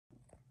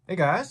Hey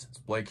guys, it's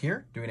Blake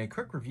here, doing a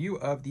quick review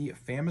of the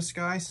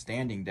FEZIBO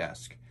standing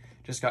desk.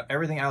 Just got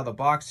everything out of the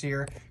box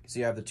here. So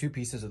you have the two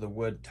pieces of the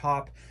wood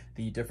top,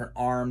 the different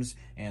arms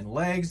and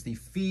legs, the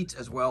feet,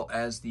 as well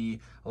as the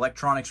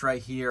electronics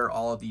right here,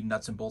 all of the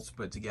nuts and bolts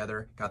put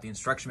together. Got the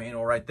instruction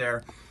manual right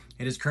there.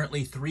 It is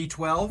currently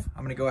 3:12.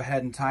 I'm gonna go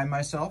ahead and time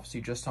myself, see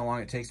just how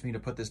long it takes me to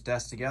put this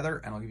desk together,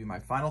 and I'll give you my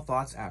final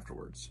thoughts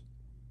afterwards.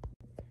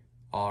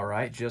 All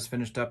right, just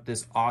finished up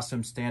this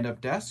awesome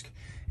stand-up desk.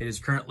 It is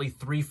currently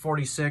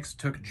 3:46,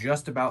 took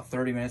just about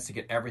 30 minutes to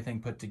get everything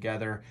put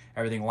together.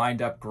 Everything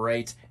lined up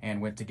great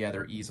and went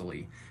together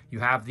easily. You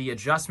have the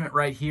adjustment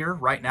right here.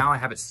 Right now I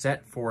have it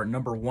set for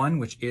number 1,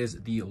 which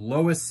is the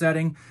lowest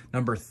setting.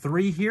 Number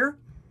 3 here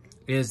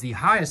is the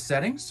highest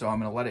setting, so I'm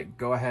gonna let it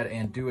go ahead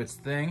and do its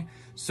thing.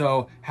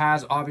 So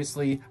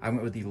obviously, I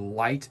went with the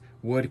light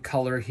wood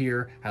color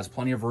here, has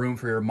plenty of room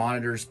for your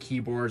monitors,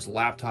 keyboards,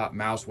 laptop,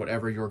 mouse,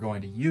 whatever you're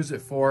going to use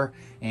it for.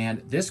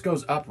 And this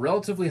goes up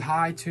relatively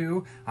high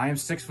too. I am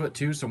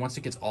 6'2", so once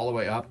it gets all the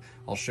way up,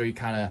 I'll show you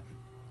kind of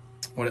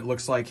what it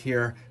looks like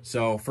here.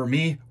 So for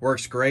me,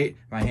 works great.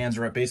 My hands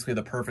are at basically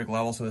the perfect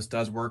level, so this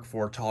does work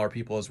for taller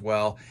people as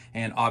well.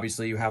 And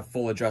obviously you have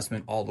full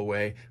adjustment all the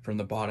way from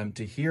the bottom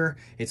to here.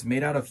 It's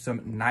made out of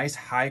some nice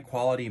high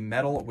quality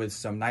metal with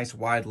some nice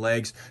wide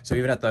legs. So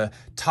even at the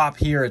top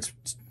here, it's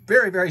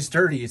very, very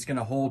sturdy. It's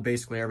gonna hold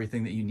basically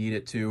everything that you need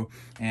it to,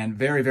 and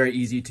very, very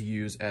easy to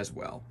use as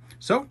well.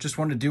 So just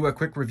wanted to do a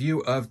quick review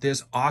of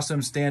this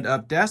awesome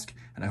stand-up desk,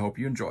 and I hope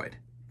you enjoyed.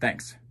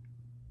 Thanks.